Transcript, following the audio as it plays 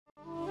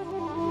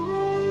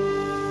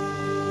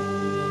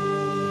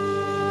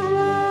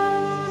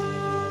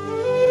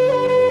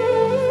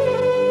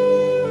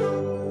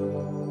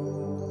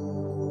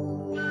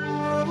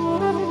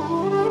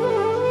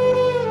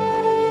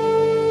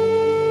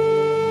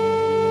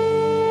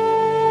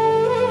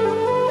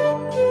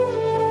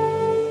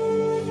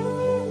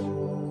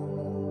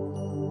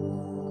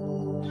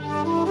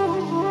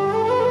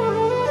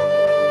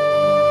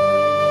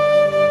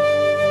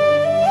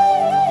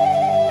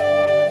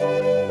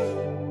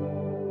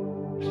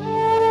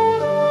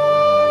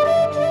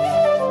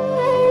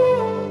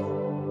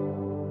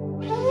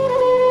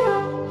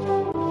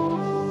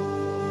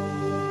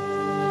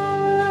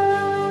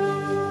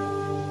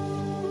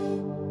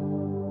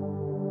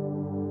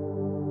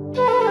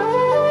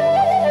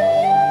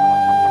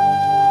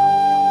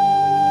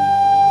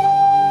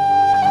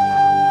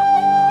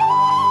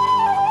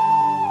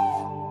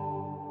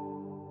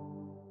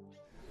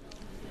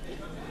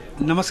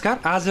नमस्कार।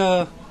 आज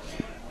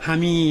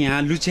हामी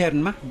यहाँ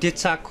लुचेरमा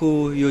डेचाको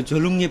यो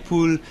झोलुङ्गे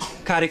पुल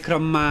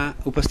कार्यक्रममा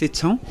उपस्थित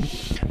छौँ।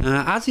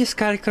 आज यस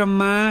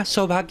कार्यक्रममा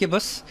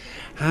सौभाग्यवश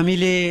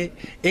हामीले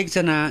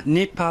एकजना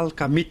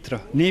नेपालका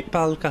मित्र,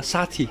 नेपालका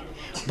साथी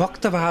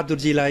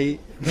भक्तबहादुरजीलाई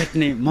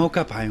भेट्ने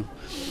मौका पायौँ।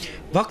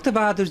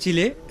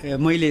 भक्तबहादुरजीले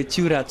मैले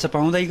चिउरा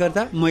चपाउँदै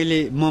गर्दा,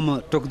 मैले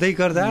मोमो टोक्दै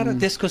गर्दा र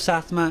त्यसको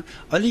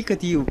साथमा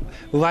अलिकति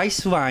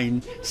वाइस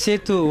वाइन,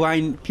 सेतो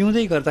वाइन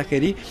पिउँदै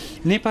गर्दाखेरि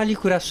नेपाली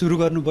कुरा सुरु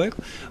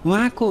गर्नुभयो।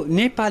 उहाँको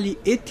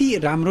नेपाली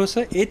यति राम्रो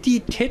छ,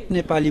 यति ठेट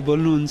नेपाली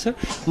बोल्नुहुन्छ।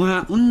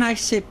 उहाँ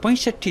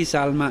 1965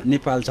 सालमा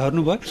नेपाल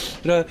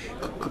झर्नुभयो र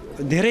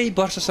धेरै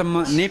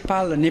वर्षसम्म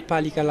नेपाल र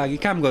नेपालीका लागि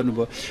काम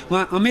गर्नुभयो।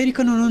 उहाँ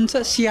अमेरिकन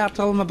हुनुहुन्छ,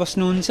 सियाटलमा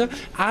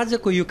बस्नुहुन्छ।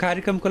 आजको यो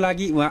कार्यक्रमको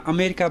लागि उहाँ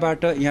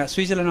अमेरिकाबाट यहाँ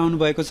स्विजरल्यान्ड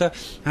आउनुभएको छ।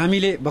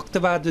 हामीले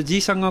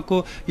भक्तबहादुरजीसँगको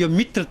यो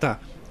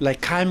मित्रतालाई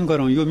कायम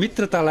गरौँ, यो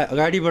मित्रतालाई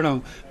अगाडि बढाउँ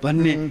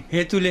भन्ने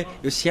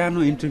हेतुले यो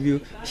सानो इन्टरभ्यू,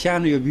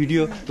 सानो यो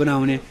भिडियो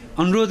बनाउने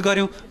अनुरोध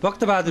गऱ्यौँ।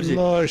 भक्तबहादुरजी।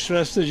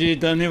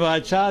 श्रेष्ठजी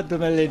धन्यवाद छ,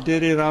 तपाईँले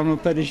धेरै राम्रो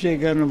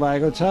परिचय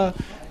गर्नुभएको छ।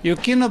 यो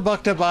किन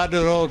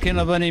भक्तबहादुर हो,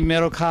 किनभने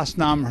मेरो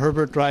खास नाम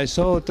हर्बर्ट राइस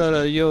हो,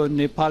 तर यो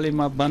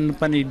नेपालीमा भन्न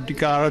पनि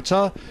गाह्रो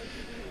छ।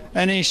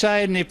 अनि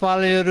सायद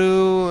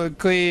नेपालीहरू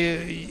कोही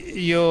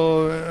यो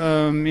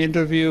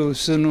इन्टरभ्यू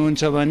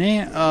सुन्नुहुन्छ भने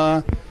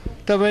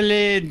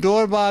तपाईँले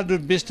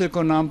डोरबहादुर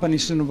विष्टको नाम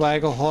पनि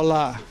सुन्नुभएको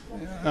होला।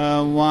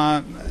 उहाँ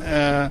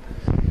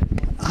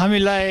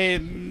हामीलाई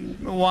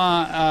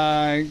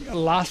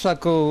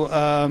लासाको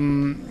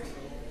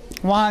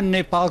उहाँ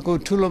नेपालको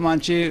ठुलो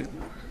मान्छे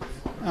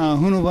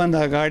हुनुभन्दा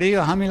अगाडि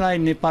हामीलाई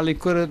नेपाली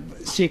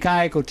कुरा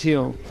सिकाएको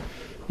थियो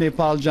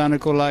नेपाल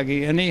जानको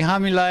लागि। अनि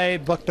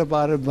हामीलाई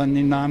भक्तबहादुर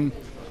भन्ने नाम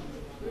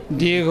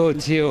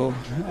दिएको थियो।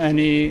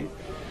 अनि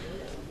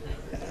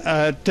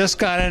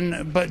त्यसकारण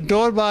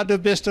डोरबहादुर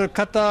विष्ट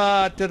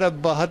कतातिर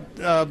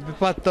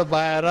विपत्त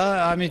भएर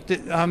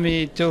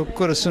हामी त्यो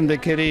कुरा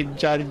सुन्दाखेरि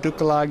जारी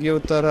दुःख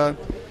लाग्यो। तर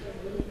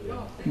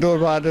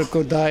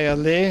डोरबहादुरको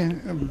दयाले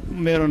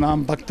मेरो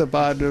नाम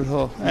भक्तबहादुर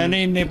हो।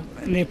 अनि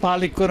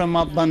नेपाली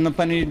कुरामा भन्न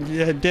पनि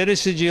धेरै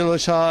सजिलो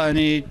छ।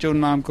 अनि त्यो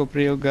नामको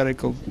प्रयोग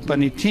गरेको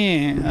पनि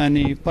थिएँ।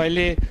 अनि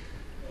पहिले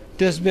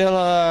त्यस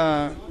बेला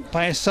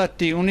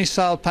 19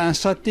 साल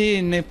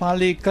 65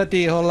 नेपाली कति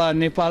होला,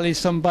 नेपाली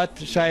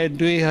सम्बत सायद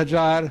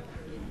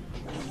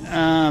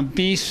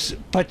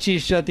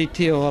 2020-25 जति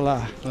थियो होला।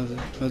 हजुर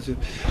हजुर।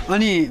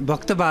 अनि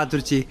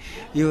भक्तबहादुरजी,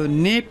 यो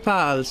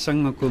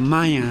नेपालसँगको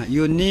माया,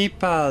 यो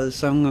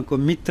नेपालसँगको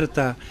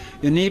मित्रता,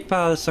 यो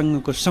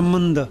नेपालसँगको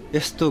सम्बन्ध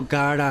यस्तो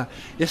गाढा,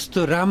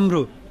 यस्तो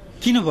राम्रो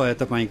किन भयो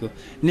तपाईँको?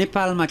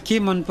 नेपालमा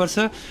के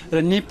मनपर्छ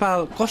र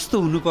नेपाल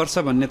कस्तो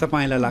हुनुपर्छ भन्ने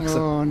तपाईँलाई लाग्छ?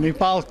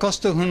 नेपाल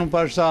कस्तो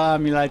हुनुपर्छ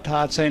हामीलाई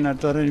थाहा छैन,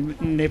 तर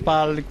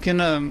नेपाल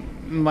किन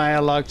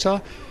माया लाग्छ?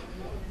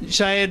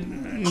 सायद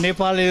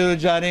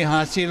नेपालीहरू जाने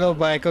हाँसिलो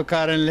भएको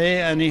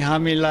कारणले अनि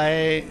हामीलाई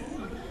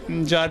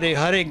जाने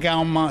हरेक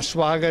गाउँमा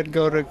स्वागत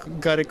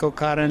गरेको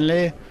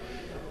कारणले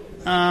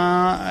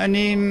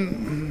अनि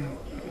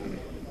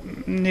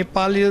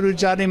नेपालीहरू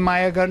जाने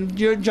माया गर्ने,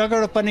 यो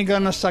झगडा पनि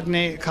गर्न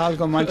सक्ने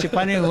खालको मान्छे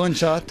पनि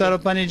हुन्छ,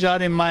 तर पनि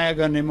जाने माया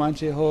गर्ने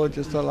मान्छे हो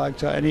जस्तो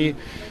लाग्छ। अनि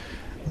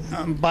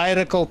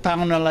बाहिरको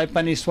पाहुनालाई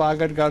पनि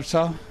स्वागत गर्छ।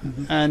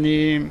 अनि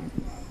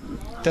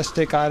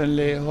त्यस्तै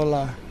कारणले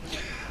होला।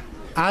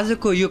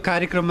 आजको यो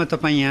कार्यक्रममा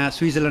तपाईँ यहाँ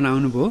स्विजरल्यान्ड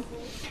आउनुभयो।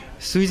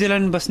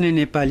 स्विजरल्यान्ड बस्ने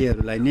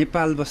नेपालीहरूलाई,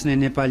 नेपाल बस्ने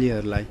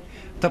नेपालीहरूलाई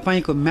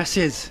तपाईँको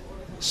मेसेज,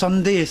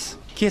 सन्देश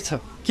के छ?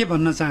 के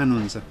भन्न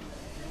चाहनुहुन्छ?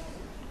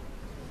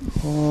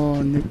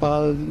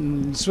 नेपाल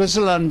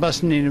स्विजरल्यान्ड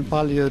बस्ने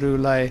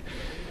नेपालीहरूलाई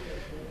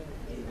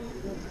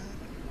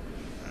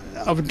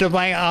अब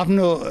तपाईँ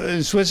आफ्नो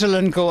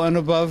स्विजरल्यान्डको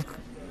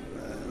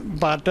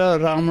अनुभवबाट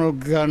राम्रो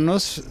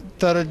गर्नुहोस्,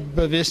 तर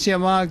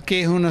भविष्यमा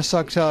के हुन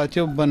सक्छ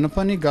त्यो भन्न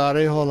पनि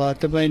गाह्रै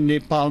होला। तपाईँ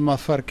नेपालमा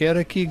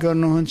फर्केर के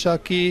गर्नुहुन्छ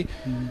कि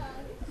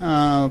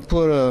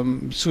पुरा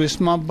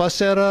स्विसमा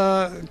बसेर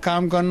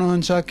काम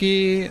गर्नुहुन्छ कि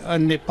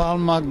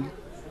नेपालमा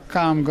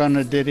काम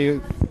गर्न धेरै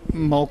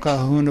मौका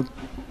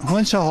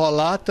हुन्छ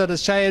होला। तर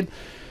सायद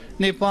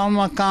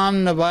नेपालमा काम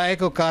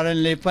नभएको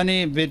कारणले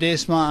पनि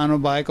विदेशमा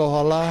आउनुभएको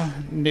होला।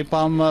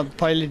 नेपालमा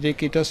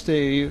पहिलेदेखि त्यस्तै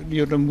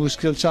एउटा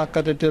मुस्किल छ,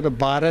 कतातिर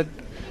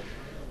भारत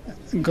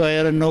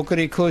गएर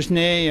नोकरी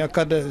खोज्ने या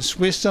कता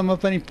स्विससम्म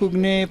पनि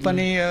पुग्ने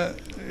पनि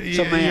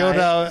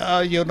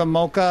एउटा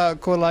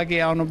मौकाको लागि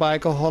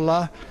आउनुभएको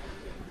होला।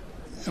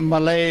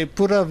 मलाई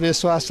पुरा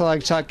विश्वास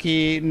लाग्छ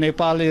कि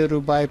नेपालीहरू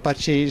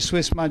भएपछि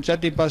स्विसमा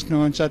जति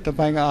बस्नुहुन्छ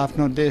तपाईँको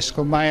आफ्नो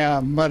देशको माया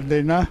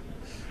मर्दैन।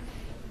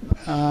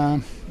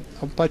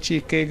 पछि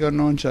के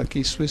गर्नुहुन्छ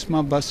कि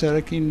स्विसमा बसेर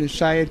कि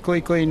सायद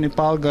कोही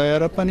नेपाल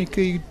गएर पनि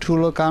केही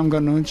ठुलो काम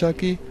गर्नुहुन्छ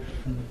कि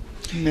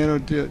मेरो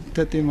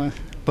त्यतिमा।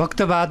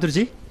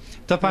 भक्तबहादुरजी,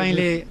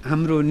 तपाईँले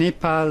हाम्रो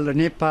नेपाल र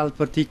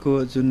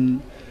नेपालप्रतिको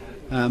जुन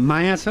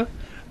माया छ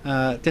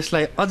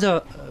त्यसलाई अझ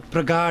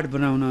प्रगाढ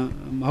बनाउन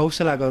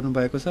हौसला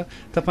गर्नुभएको छ।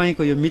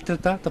 तपाईँको यो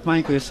मित्रता,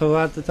 तपाईँको यो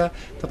सौहार्दता,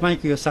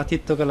 तपाईँको यो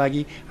साथीत्वका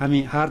लागि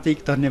हामी हार्दिक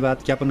धन्यवाद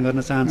ज्ञापन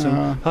गर्न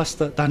चाहन्छौँ।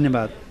 हस्त,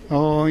 धन्यवाद।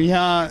 और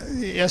यहाँ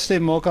यस्तै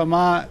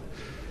मौकामा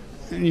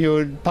यो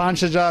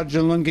 5000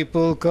 झोलुङ्गे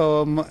पुलको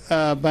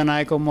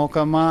बनाएको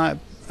मौकामा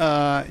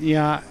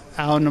यहाँ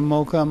आउन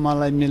मौका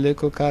मलाई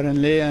मिलेको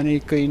कारणले अनि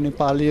कोही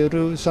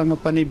नेपालीहरूसँग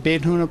पनि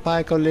भेट हुन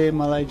पाएकोले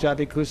मलाई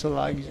ज्यादै खुसी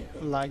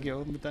लाग्यो।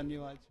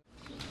 धन्यवाद।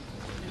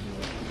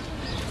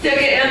 Sehr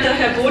geehrter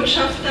Herr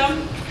Botschafter,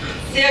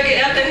 sehr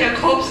geehrter Herr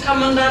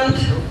Korpskommandant,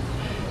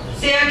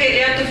 sehr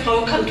geehrte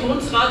Frau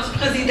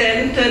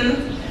Kantonsratspräsidentin,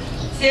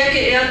 sehr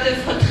geehrte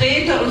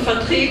Vertreter und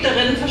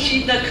Vertreterinnen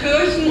verschiedener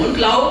Kirchen und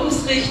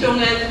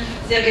Glaubensrichtungen,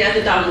 sehr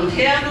geehrte Damen und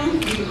Herren,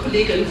 liebe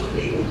Kolleginnen und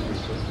Kollegen.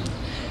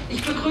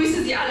 Ich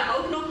begrüße Sie alle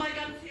auch noch mal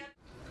ganz herzlich.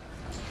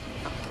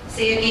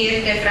 Sehr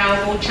geehrte Frau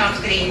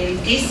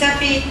Botschafterin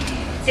Tissafi,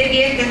 sehr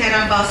geehrter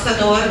Herr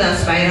Ambassador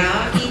Das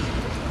Bayragi,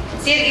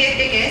 sehr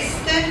geehrte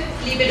Gäste,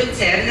 liebe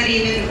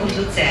Luzernerinnen und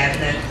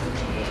Luzerner.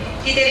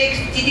 Die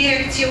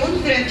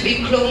Direktion für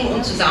Entwicklung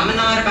und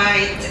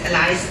Zusammenarbeit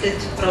leistet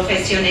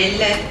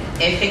professionelle,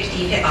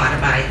 effektive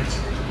Arbeit.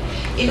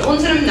 In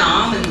unserem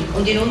Namen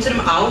und in unserem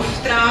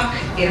Auftrag,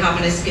 wir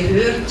haben es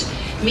gehört,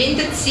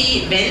 mindert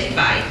sie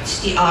weltweit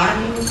die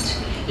Armut,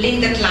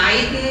 lindert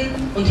Leiden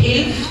und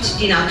hilft,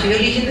 die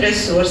natürlichen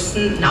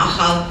Ressourcen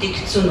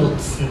nachhaltig zu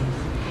nutzen.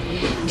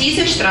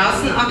 Diese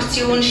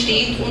Strassenaktion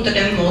steht unter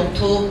dem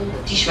Motto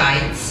 „Die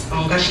Schweiz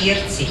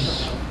engagiert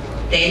sich“.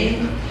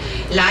 Denn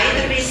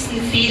leider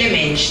wissen viele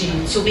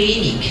Menschen zu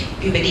wenig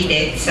über die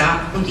DEZA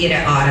und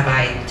ihre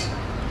Arbeit.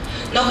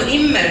 Noch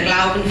immer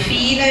glauben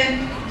viele,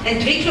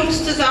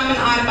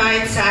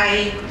 Entwicklungszusammenarbeit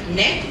sei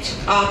nett,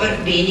 aber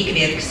wenig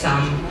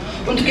wirksam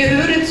und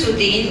gehöre zu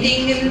den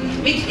Dingen,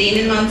 mit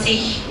denen man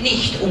sich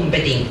nicht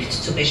unbedingt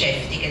zu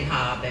beschäftigen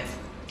habe.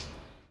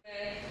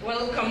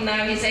 Welcome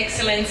now His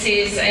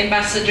Excellency's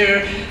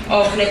Ambassador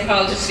of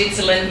Nepal to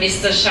Switzerland,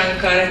 Mr.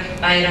 Shankar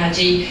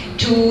Bayragi,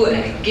 to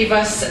give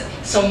us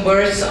some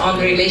words on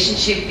the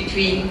relationship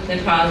between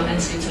Nepal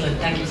and Switzerland.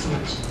 Thank you so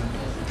much.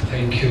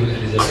 Thank you,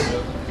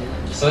 Elizabeth.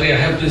 Sorry, I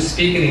have to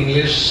speak in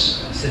English,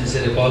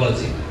 sincere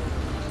apology.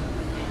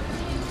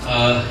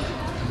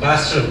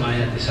 Ambassador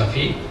Maya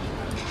Tissafi,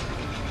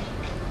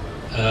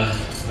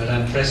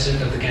 Madam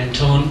President of the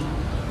Canton,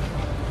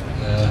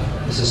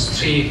 Mrs.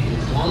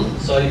 3-1,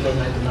 sorry for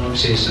my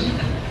pronunciation.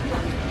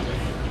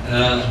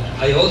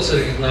 I also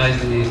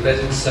recognize the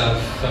presence of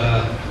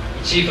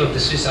Chief of the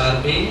Swiss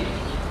Army,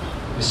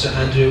 Mr.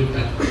 Andrew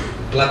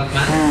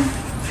Blattman.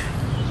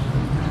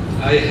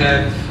 I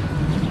have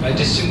my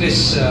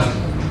distinguished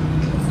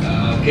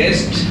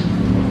guest,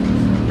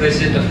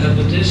 President of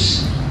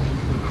Hermitage,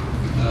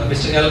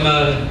 Mr.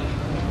 Elmar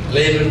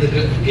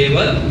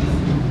Leber-Geber.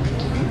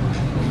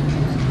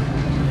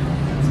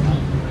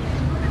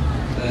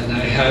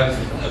 I have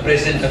a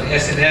president of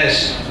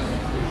SNH,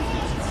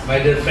 my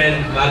dear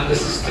friend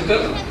Marcus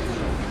Stucker.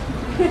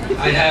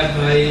 I have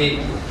my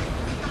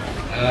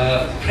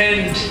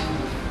friend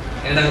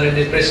and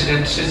already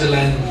President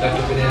Switzerland,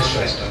 Dr. Vinay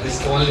Shrestha. This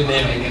is the only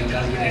name I can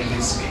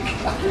confidently speak.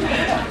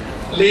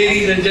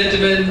 Ladies and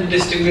gentlemen,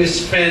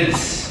 distinguished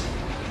friends,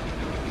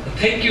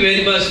 thank you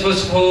very much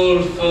first of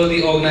all for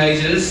the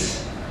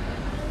organizers.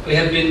 We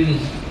have been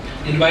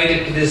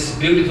invited to this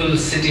beautiful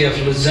city of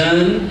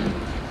Lucerne,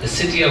 the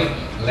city of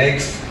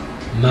lakes,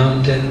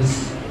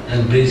 mountains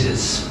and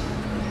bridges.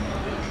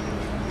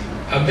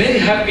 I'm very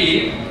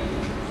happy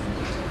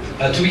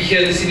to be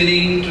here this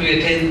evening to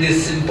attend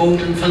this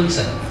important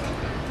function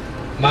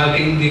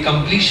marking the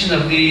completion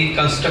of the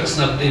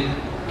construction of the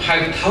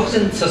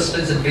 5,000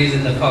 suspension bridge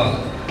in Nepal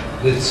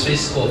with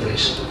Swiss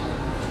cooperation.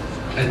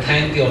 I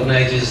thank the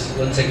organizers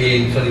once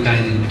again for the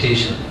kind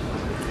invitation.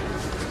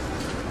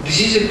 This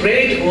is a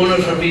great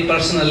honor for me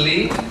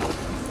personally,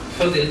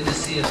 for the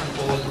embassy of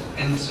Nepal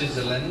and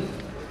Switzerland,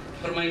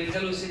 for my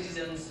fellow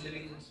citizens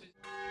living in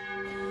Switzerland.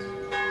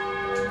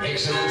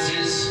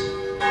 Excellencies,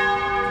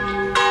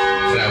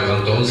 Frau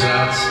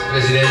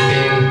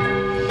Kantonsratspräsidentin,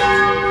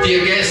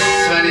 dear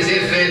guests, meine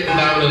sehr verehrten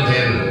Damen und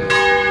Herren,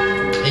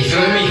 ich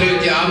freue mich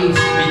heute Abend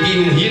mit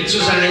Ihnen hier zu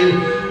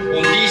sein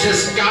und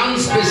dieses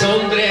ganz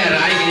besondere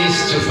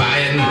Ereignis zu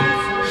feiern.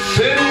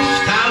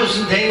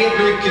 5000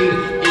 Hängebrücken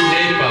in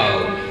Nepal,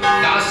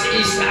 das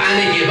ist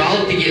eine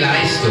gewaltige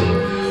Leistung.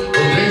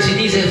 Und wenn Sie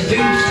diese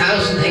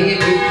 5000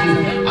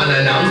 Hängebrücken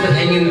aneinander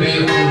hängen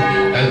würden,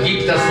 dann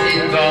gibt das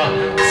etwa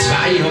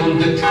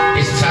 200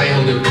 bis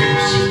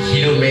 250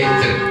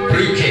 Kilometer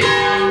Brücke.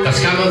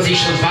 Das kann man sich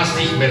schon fast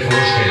nicht mehr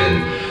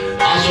vorstellen.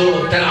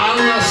 Also der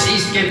Anlass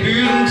ist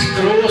gebührend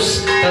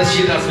groß, dass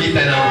wir das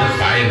miteinander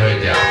feiern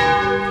heute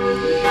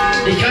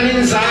Abend. Ich kann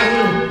Ihnen sagen,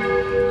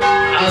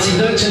 als ich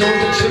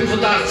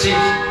 1985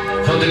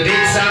 von der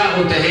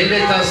DEZA und der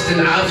Helvetas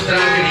den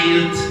Auftrag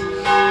erhielt,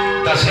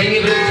 das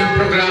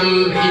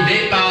Hängebrückenprogramm in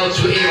Nepal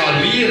zu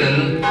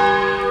evaluieren,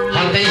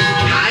 hatte ich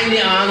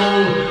keine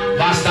Ahnung,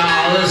 was da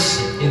alles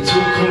in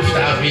Zukunft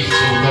auf mich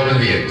zukommen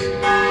wird.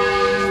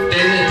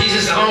 Denn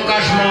dieses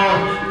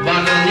Engagement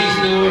war dann nicht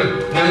nur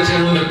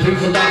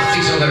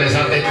 1985, sondern es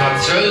hat etwa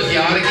 12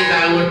 Jahre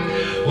gedauert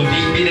und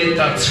ich bin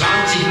etwa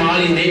 20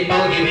 Mal in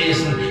Nepal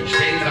gewesen,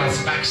 später als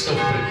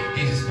Backstopper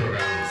dieses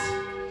Programms.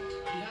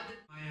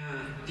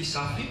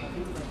 Tisafi,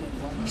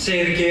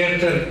 sehr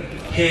geehrter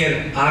Herr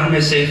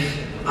Armesef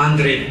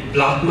André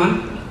Blattmann,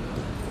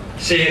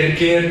 sehr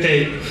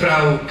geehrte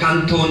Frau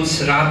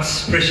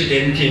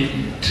Kantonsratspräsidentin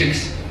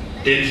Trix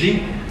Detli,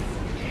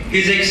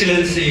 His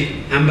Excellency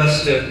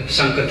Ambassador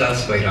Shankar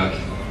Das Bairagi,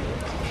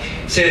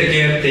 sehr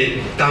geehrte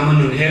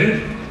Damen und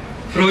Herren,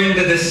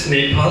 Freunde des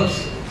Nepals,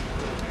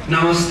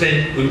 Namaste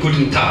und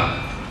guten Tag.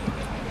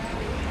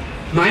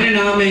 Mein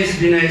Name ist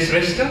Vinay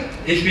Shrestha,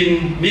 ich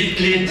bin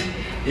Mitglied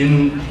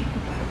im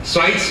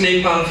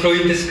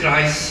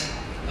Schweiz-Nepal-Freundeskreis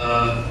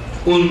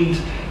und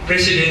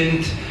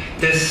Präsident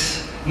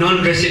des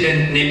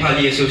Non-Resident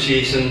Nepali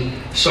Association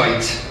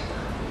Schweiz.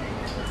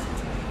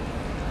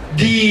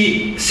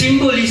 Die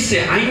symbolische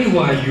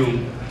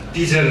Einweihung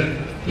dieser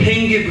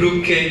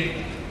Hängebrücke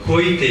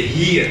heute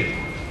hier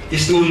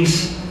ist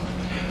uns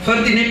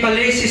für die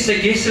nepalesische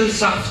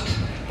Gesellschaft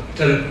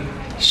der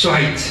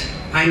Schweiz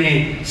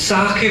eine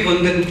Sache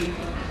von den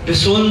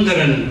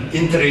besonderen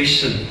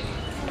Interessen.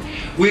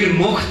 Wir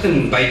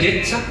möchten bei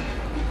DEZA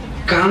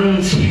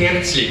ganz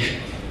herzlich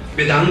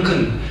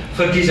bedanken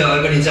für diese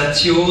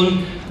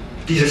Organisation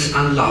dieses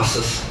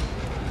Anlasses.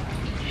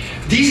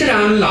 Dieser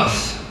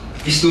Anlass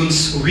ist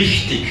uns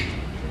wichtig.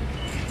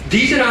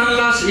 Dieser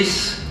Anlass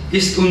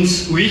ist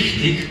uns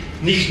wichtig,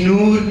 nicht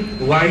nur,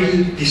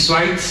 weil die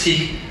Schweiz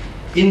sich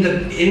in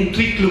der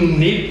Entwicklung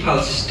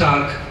Nepals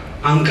stark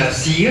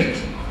engagiert,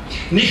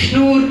 nicht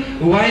nur,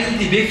 weil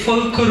die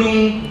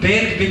Bevölkerung,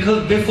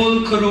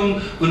 Bergbevölkerung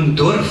und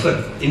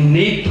Dörfer in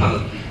Nepal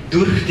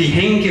durch die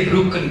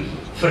Hängebrücken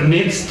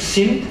vernetzt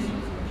sind,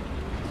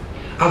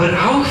 aber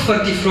auch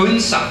für die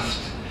Freundschaft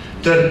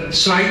der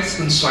Schweiz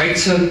und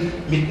Schweizer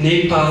mit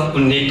Nepal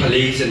und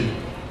Nepalesen,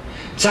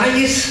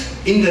 sei es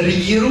in der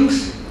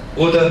Regierungs-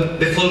 oder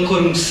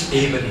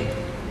Bevölkerungsebene.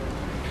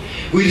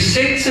 Wir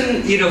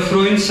schätzen Ihre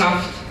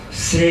Freundschaft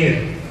sehr.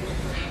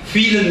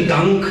 Vielen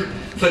Dank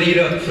für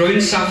Ihre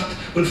Freundschaft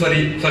und für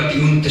die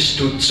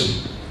Unterstützung.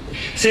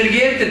 Sehr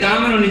geehrte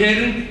Damen und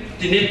Herren,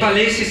 die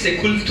nepalesische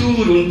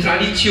Kultur und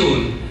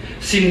Tradition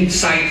sind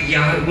seit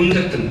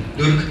Jahrhunderten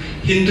durch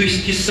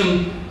Hinduismus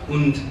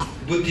und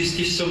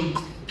Buddhismus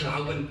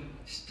Glauben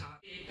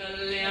stark.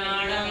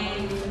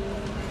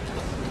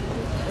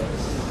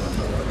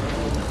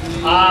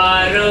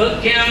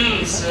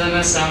 Arogyam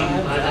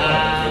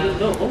Sanasampada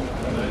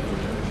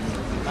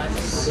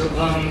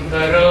Subham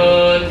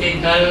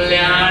Karoti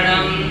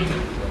Kalyanam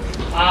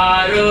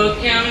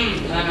Arogyam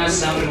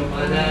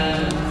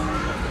Dhanasampada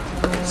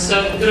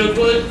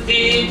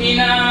Satrubuddhi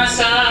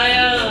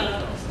Vinasaya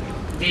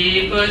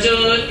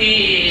Deepajoti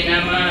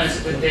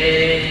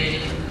Namastute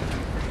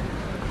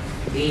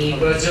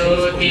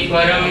Deepajoti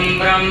Param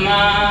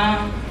Brahma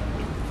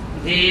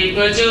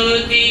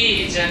Deepajoti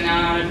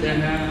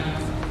Janardana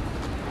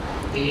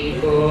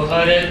Deepo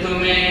Haratu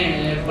Me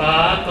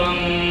Papam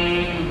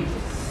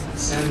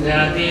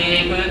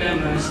Sandhyadev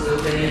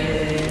Namastute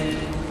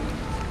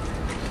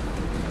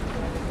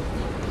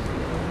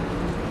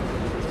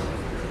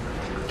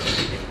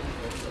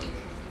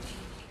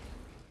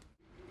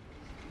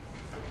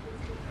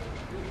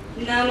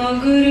Namo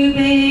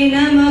Gurube,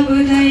 Namo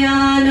Buddhaya,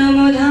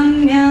 Namo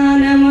Dhammya,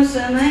 Namo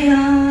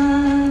Samaya.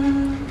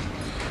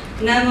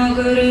 Namo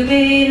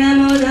Gurube,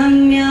 Namo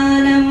Dhammya,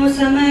 Namo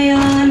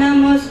Samaya,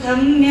 Namo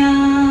Dhammya.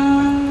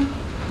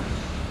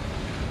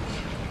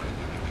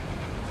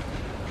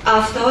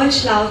 Auf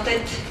Deutsch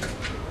lautet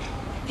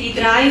die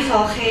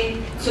dreifache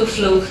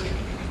Zuflucht.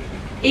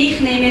 Ich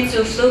nehme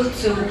Zuflucht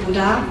zu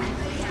Buddha.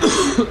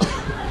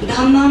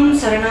 Dhammam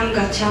Saranam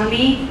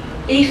Gacchami.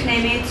 Ich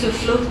nehme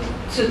Zuflucht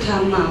zu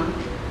Dhamma.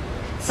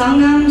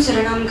 Sangham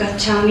Saranam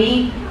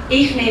Gacchami.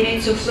 Ich nehme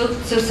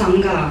Zuflucht zu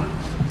Sangha.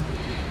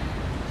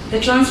 The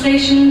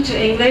translation to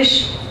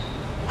English: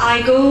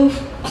 I go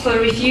for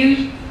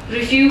refuge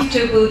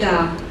to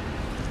Buddha.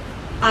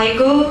 I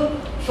go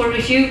for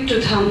refuge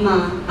to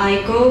Dhamma.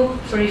 I go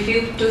for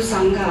refuge to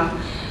Sangha.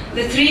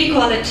 The three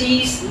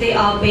qualities, they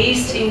are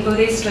based in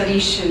Buddhist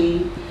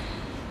tradition.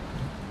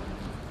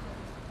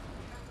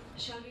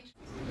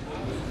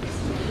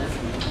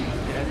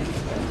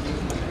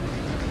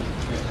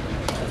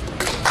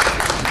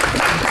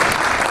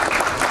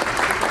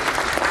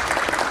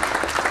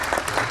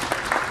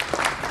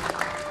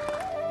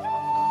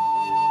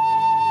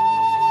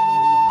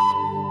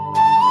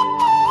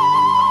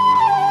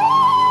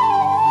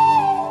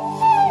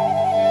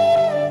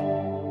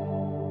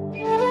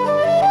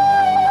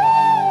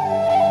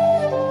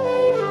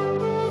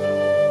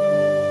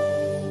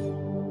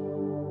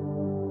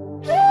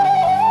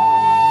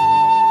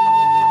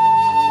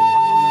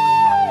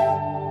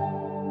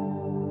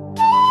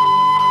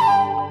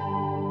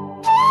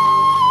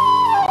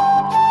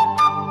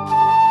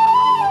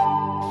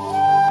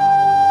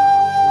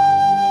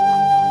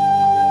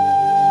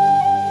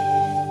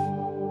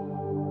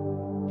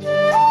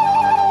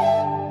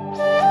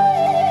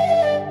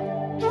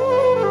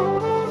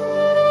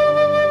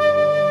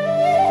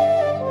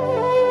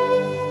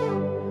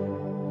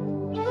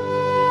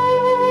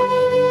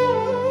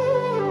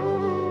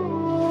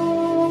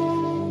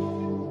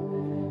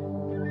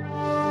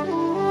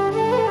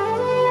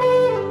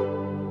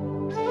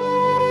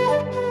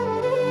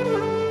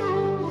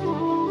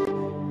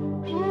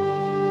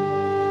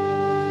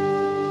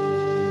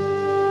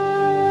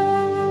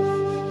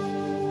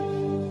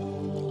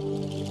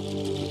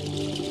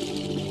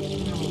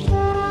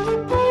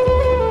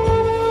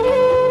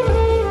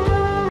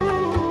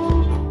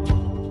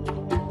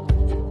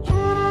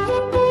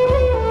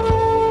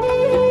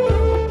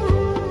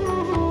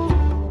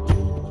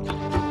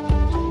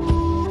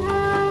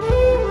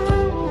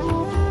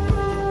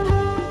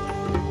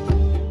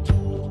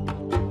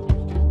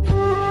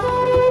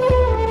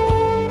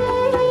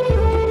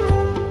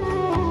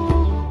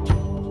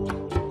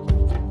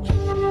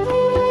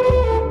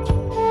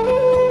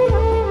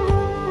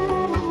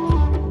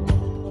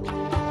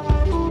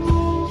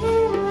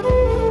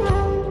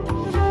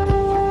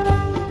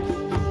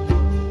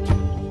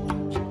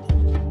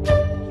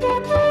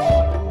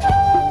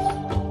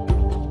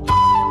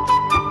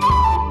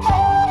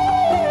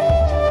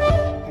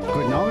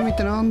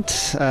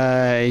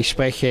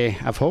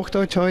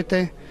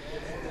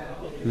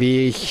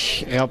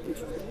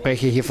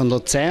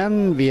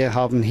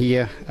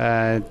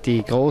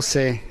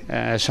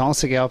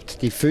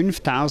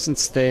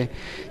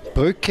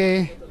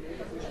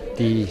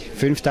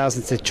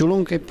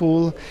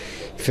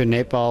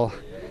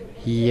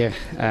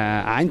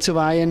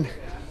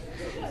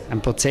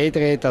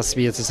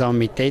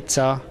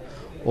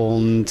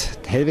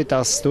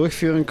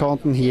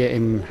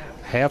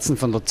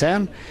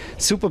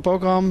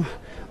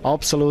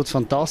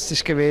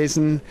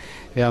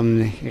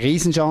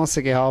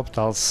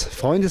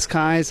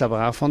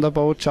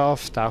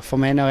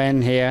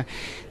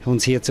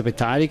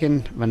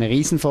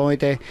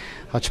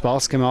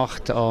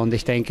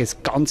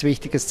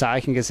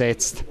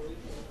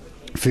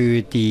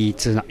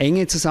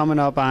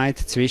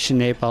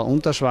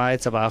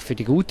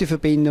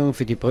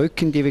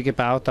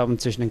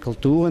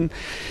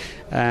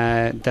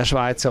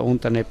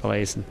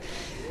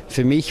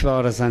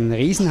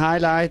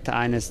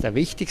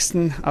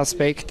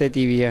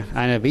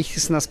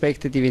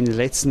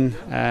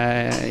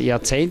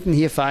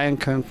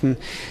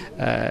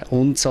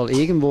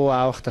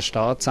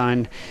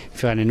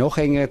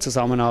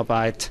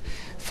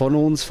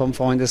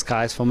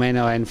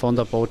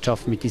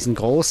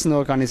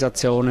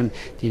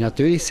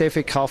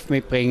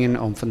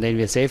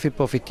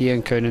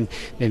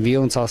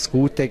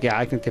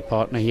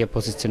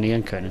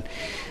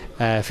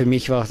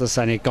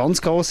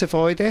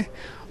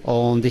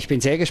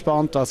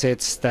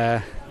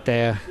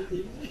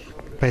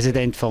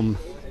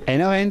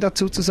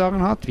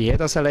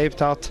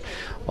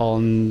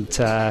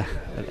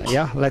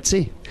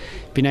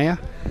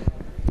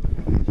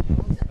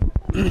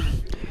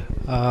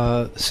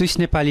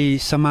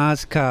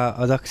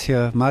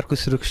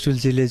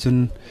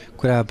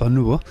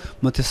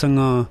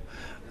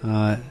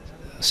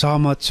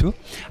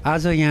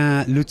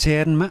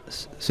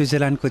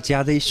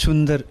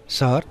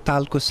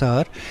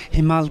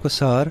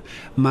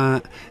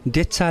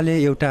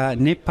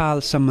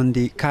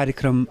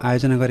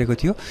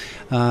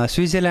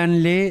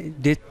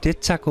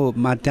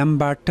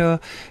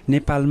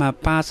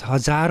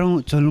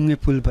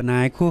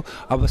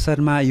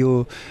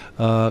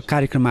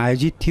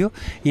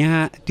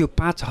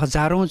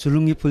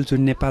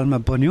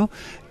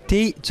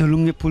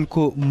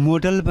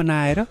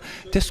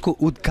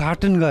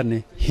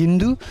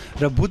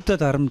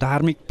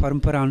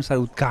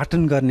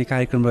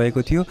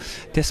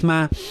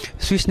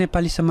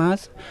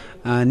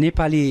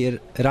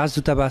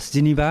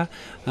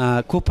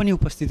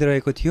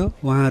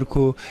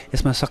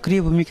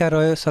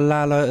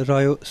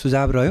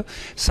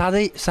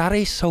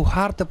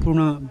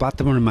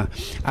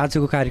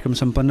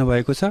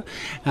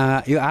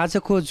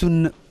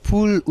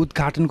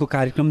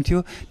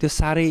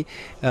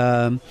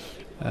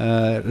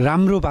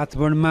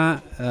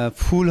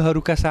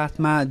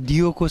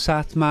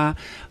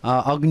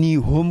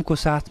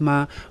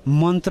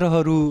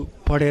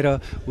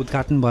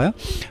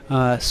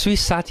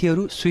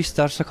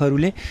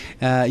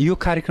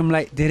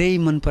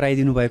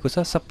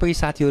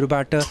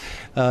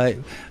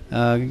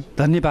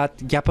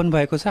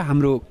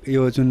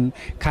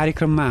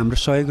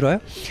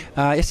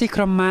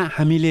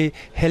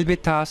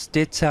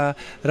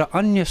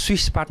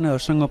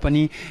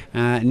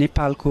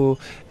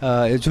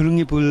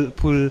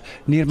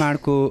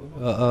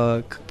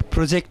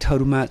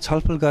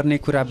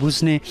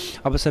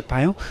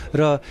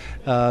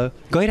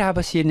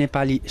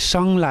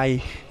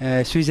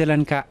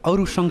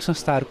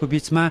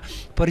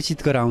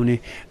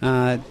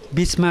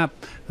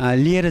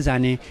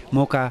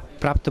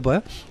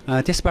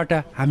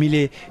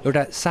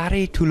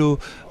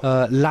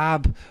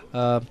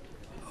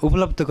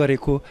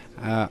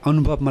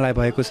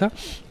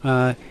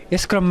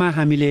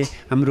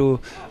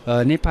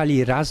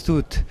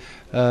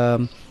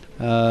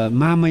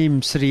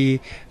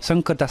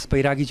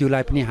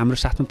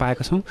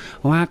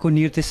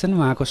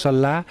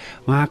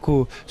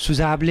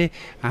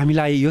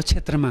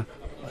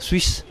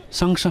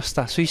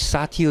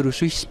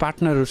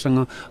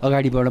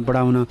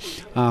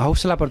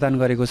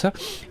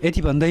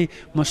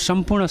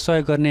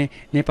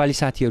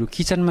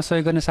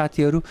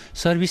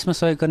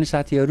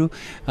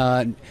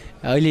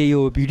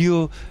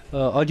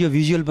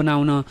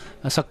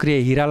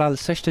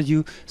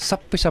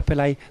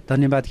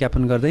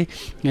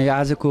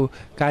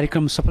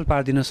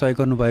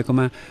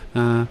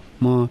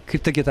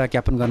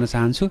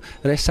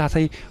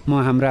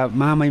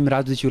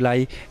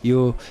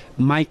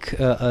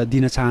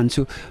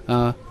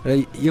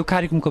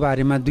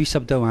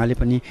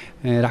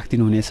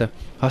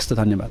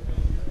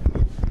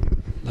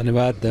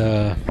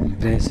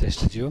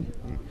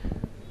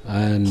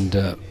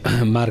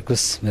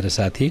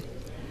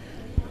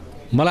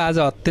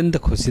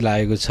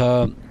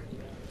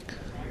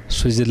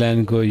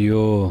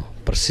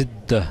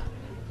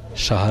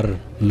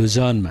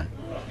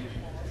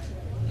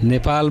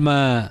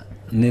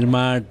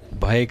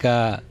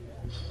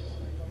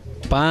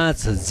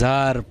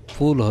 5000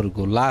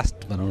 पुलहरूको last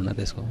भनौँ न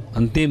त्यसको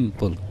अन्तिम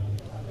पुल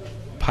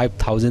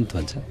 5000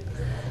 भन्छ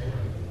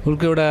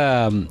पुलको एउटा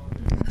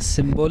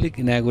symbolic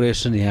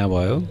inauguration यहाँ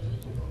भयो।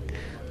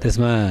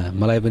 त्यसमा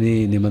मलाई पनि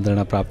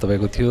निमन्त्रणा प्राप्त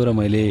भएको थियो र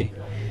मैले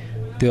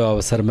त्यो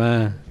अवसरमा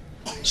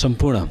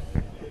सम्पूर्ण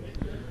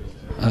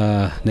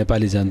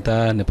नेपाली जनता,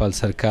 नेपाल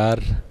सरकार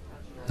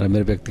र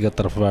मेरो व्यक्तिगत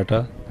तर्फबाट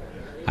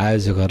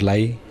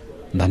आयोजकहरूलाई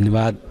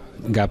धन्यवाद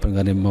ज्ञापन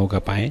गर्ने मौका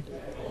पाएँ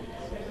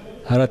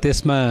र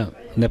त्यसमा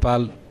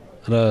नेपाल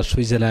र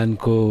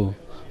स्विजरल्यान्डको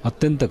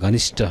अत्यन्त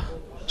घनिष्ठ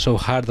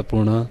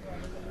सौहार्दपूर्ण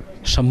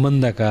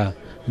सम्बन्धका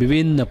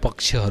विभिन्न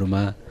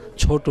पक्षहरूमा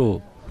छोटो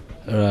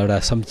एउटा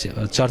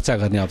चर्चा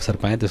गर्ने अवसर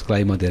पाएँ। त्यसको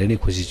लागि म धेरै नै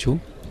खुसी छु।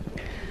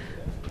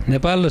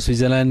 नेपाल र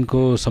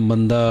स्विजरल्यान्डको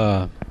सम्बन्ध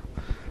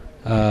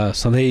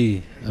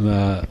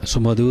सधैँ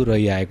सुमधुर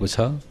रहिआएको छ।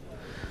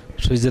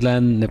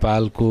 स्विजरल्यान्ड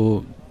नेपालको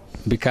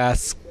विकास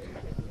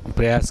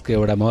प्रयासको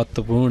एउटा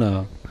महत्त्वपूर्ण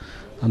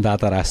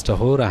दाता राष्ट्र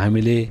हो र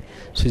हामीले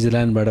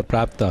स्विजरल्यान्डबाट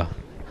प्राप्त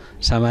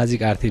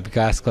सामाजिक आर्थिक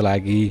विकासको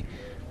लागि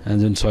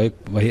जुन सहयोग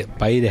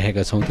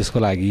पाइरहेका छौँ त्यसको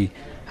लागि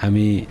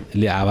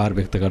हामीले आभार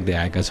व्यक्त गर्दै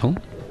आएका छौँ।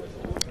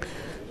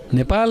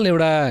 नेपाल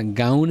एउटा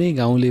गाउँ नै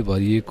गाउँले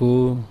भरिएको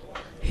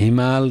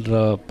हिमाल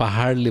र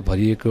पहाडले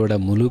भरिएको एउटा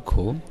मुलुक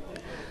हो।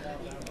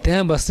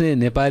 त्यहाँ बस्ने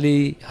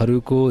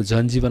नेपालीहरूको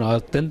जनजीवन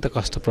अत्यन्त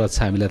कष्टप्रद छ,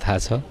 हामीलाई थाहा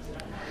छ।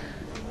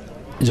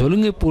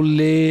 झोलुङ्गे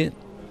पुलले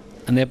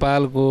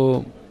नेपालको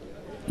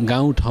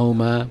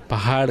गाउँठाउँमा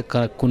पहाड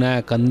कुना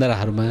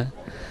कन्दराहरूमा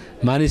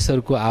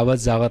मानिसहरूको आवत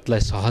जावतलाई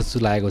सहज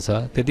तुल्याएको छ।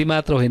 त्यति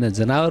मात्र होइन,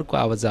 जनावरको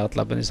आवत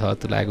जावतलाई पनि सहज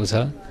तुल्याएको छ।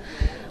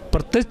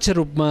 प्रत्यक्ष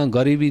रूपमा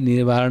गरिबी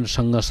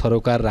निवारणसँग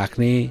सरोकार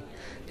राख्ने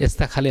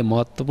यस्ता खाले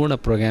महत्त्वपूर्ण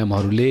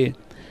प्रोग्रामहरूले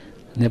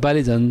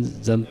नेपाली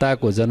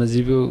जनताको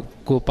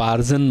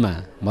जनजीविकोपार्जनमा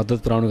मद्दत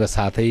पुर्याउनुका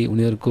साथै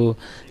उनीहरूको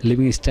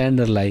लिभिङ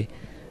स्ट्यान्डर्डलाई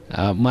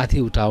माथि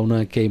उठाउन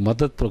केही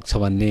मद्दत पुग्छ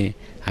भन्ने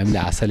हामीले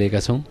आशा लिएका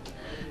छौँ।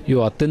 यो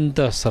अत्यन्त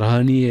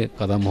सराहनीय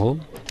कदम हो।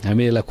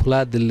 हामी यसलाई खुला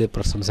दिलले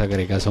प्रशंसा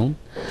गरेका छौँ।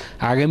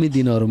 आगामी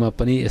दिनहरूमा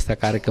पनि यस्ता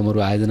कार्यक्रमहरू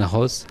आयोजना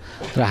होस्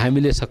र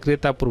हामीले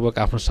सक्रियतापूर्वक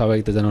आफ्नो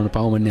सहभागिता जनाउन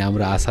पाऊँ भन्ने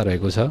हाम्रो आशा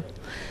रहेको छ।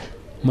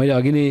 मैले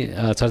अघि नै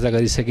चर्चा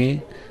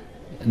गरिसकेँ,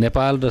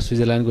 नेपाल र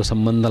स्विजरल्यान्डको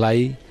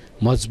सम्बन्धलाई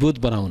मजबुत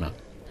बनाउन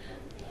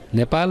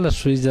नेपाल र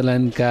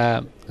स्विजरल्यान्डका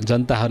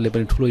जनताहरूले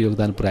पनि ठुलो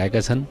योगदान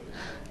पुर्याएका छन्।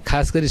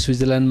 खास गरी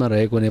स्विजरल्यान्डमा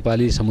रहेको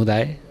नेपाली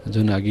समुदाय,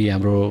 जुन अघि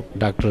हाम्रो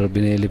डाक्टर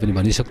विनयले पनि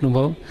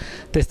भनिसक्नुभयो,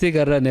 त्यस्तै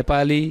गरेर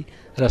नेपाली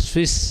र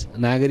स्विस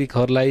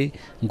नागरिकहरूलाई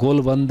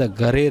गोलबन्द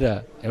गरेर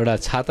एउटा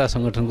छाता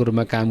सङ्गठनको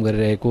रूपमा काम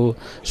गरिरहेको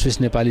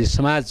स्विस नेपाली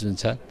समाज जुन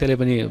छ त्यसले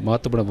पनि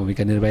महत्त्वपूर्ण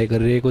भूमिका निर्वाह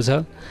गरिरहेको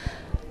छ।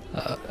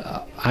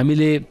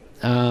 हामीले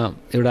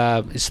एउटा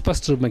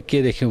स्पष्ट रूपमा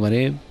के देख्यौँ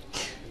भने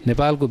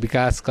नेपालको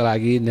विकासका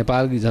लागि,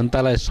 नेपालकी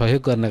जनतालाई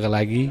सहयोग गर्नका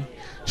लागि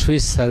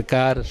स्विस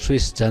सरकार,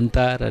 स्विस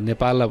जनता र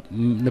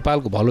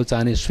नेपालको भलो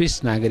चाहने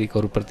स्विस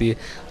नागरिकहरूप्रति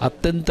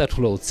अत्यन्त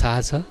ठुलो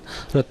उत्साह छ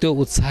र त्यो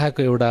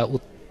उत्साहको एउटा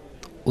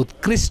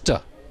उत्कृष्ट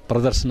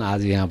प्रदर्शन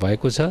आज यहाँ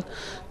भएको छ।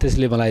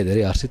 त्यसले मलाई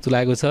धेरै हर्षित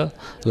तुल्याएको छ।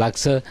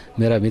 लाग्छ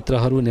मेरा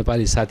मित्रहरू,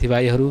 नेपाली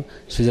साथीभाइहरू,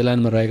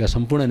 स्विजरल्यान्डमा रहेका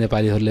सम्पूर्ण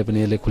नेपालीहरूले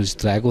पनि यसले खुसी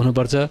तुल्याएको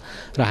हुनुपर्छ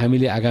र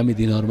हामीले आगामी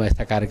दिनहरूमा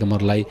यस्ता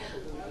कार्यक्रमहरूलाई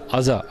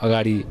अझ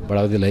अगाडि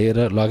बढाउँदै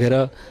लगेर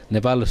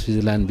नेपाल र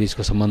स्विजरल्यान्ड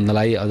बिचको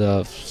सम्बन्धलाई अझ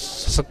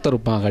सशक्त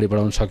रूपमा अगाडि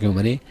बढाउन सक्यौँ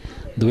भने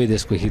दुवै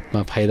देशको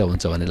हितमा फाइदा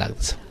हुन्छ भन्ने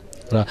लाग्दछ।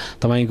 र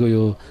तपाईँको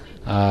यो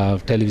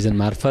टेलिभिजन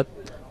मार्फत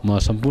म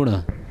सम्पूर्ण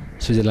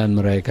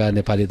स्विजरल्यान्डमा रहेका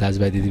नेपाली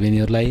दाजुभाइ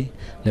दिदीबहिनीहरूलाई,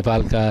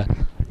 नेपालका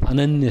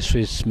अनन्य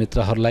स्विस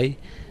मित्रहरूलाई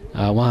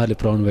उहाँहरूले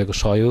पुर्याउनु भएको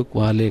सहयोग,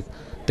 उहाँहरूले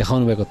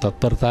देखाउनु भएको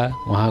तत्परता,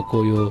 उहाँको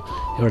यो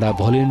एउटा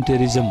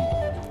भोलिन्टियरिजम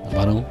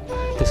भनौँ,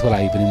 त्यसको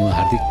लागि पनि म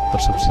हार्दिक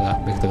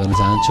प्रशंसा व्यक्त गर्न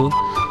चाहन्छु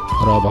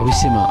र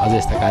भविष्यमा अझ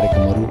यस्ता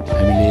कार्यक्रमहरू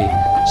हामीले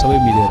सबै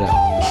मिलेर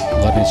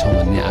गर्नेछौँ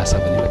भन्ने आशा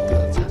पनि व्यक्त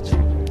गर्न चाहन्छु।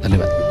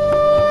 धन्यवाद।